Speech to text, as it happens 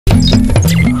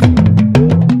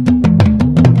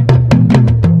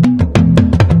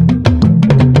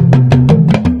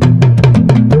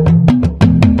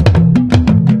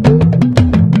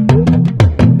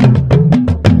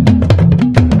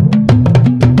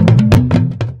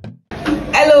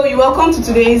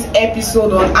today's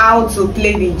episode on how to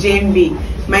play the djembe.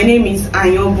 My name is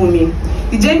Ayanbunmi.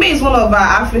 The djembe is one of our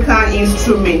African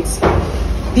instruments.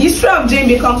 The history of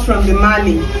djembe comes from the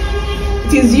Mali.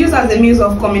 It is used as a means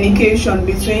of communication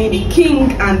between the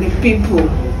king and the people.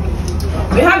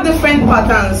 We have different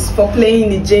patterns for playing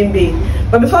the djembe,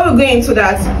 but before we go into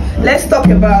that, let's talk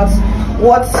about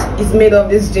what is made of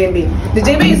this djembe. The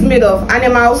djembe is made of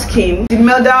animal skin, the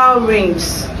meldal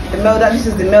rings. This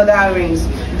is the meldal rings.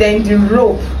 Then the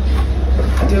rope,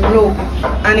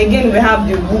 and again we have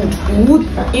the wood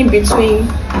in between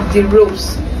the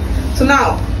ropes. So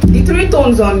now the three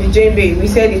tones on the djembe, we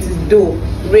said it is do,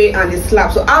 re, and the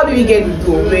slap. So how do we get the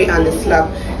do, re, and the slap?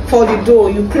 For the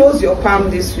do, you close your palm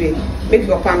this way, make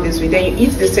your palm this way, then you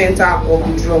hit the center of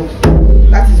the drum.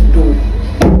 That is do.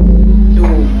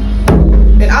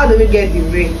 Then how do we get the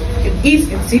re? You hit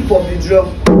the tip of the drum.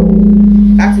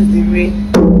 That is the re.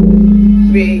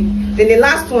 Then the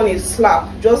last one is slap.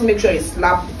 Just make sure you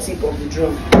slap the tip of the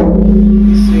drum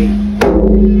this way.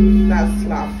 That's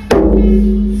slap.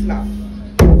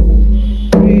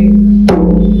 Re.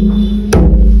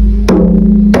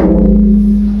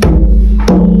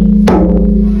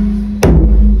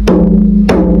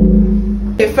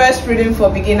 The first rhythm for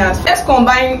beginners. Let's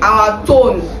combine our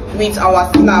tone with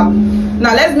our slap.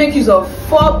 Now let's make use of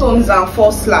 4 tones and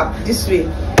 4 slap this way.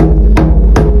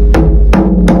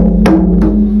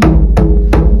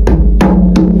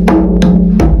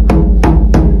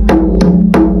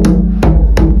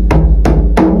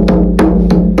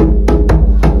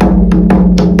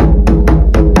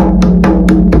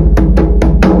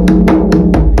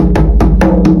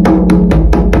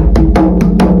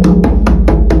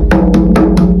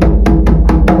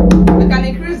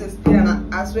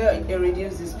 As well, it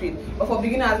reduces the speed, but for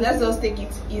beginners, let's just take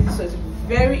it easy. So it's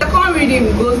very second reading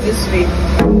goes this way.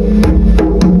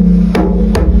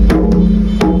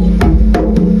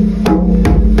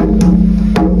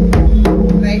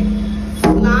 Like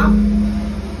snap.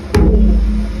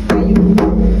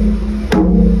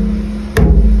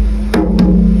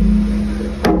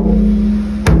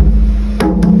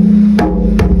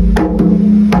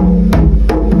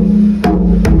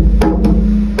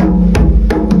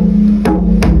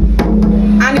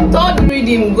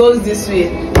 Goes this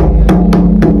way.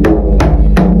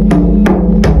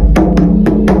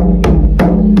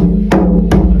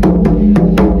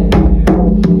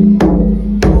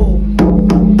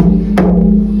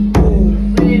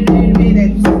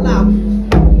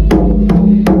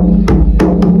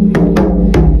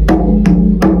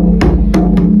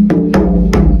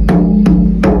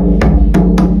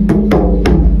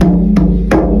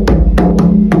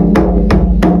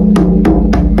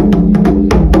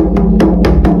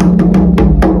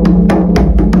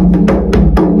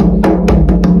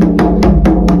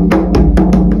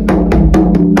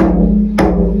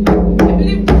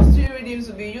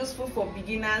 For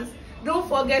beginners. Don't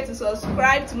forget to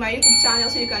subscribe to my YouTube channel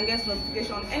so you can get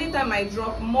notification anytime I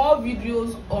drop more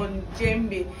videos on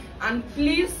djembe, and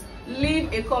please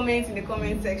leave a comment in the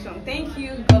comment section. Thank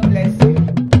you. God bless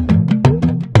you.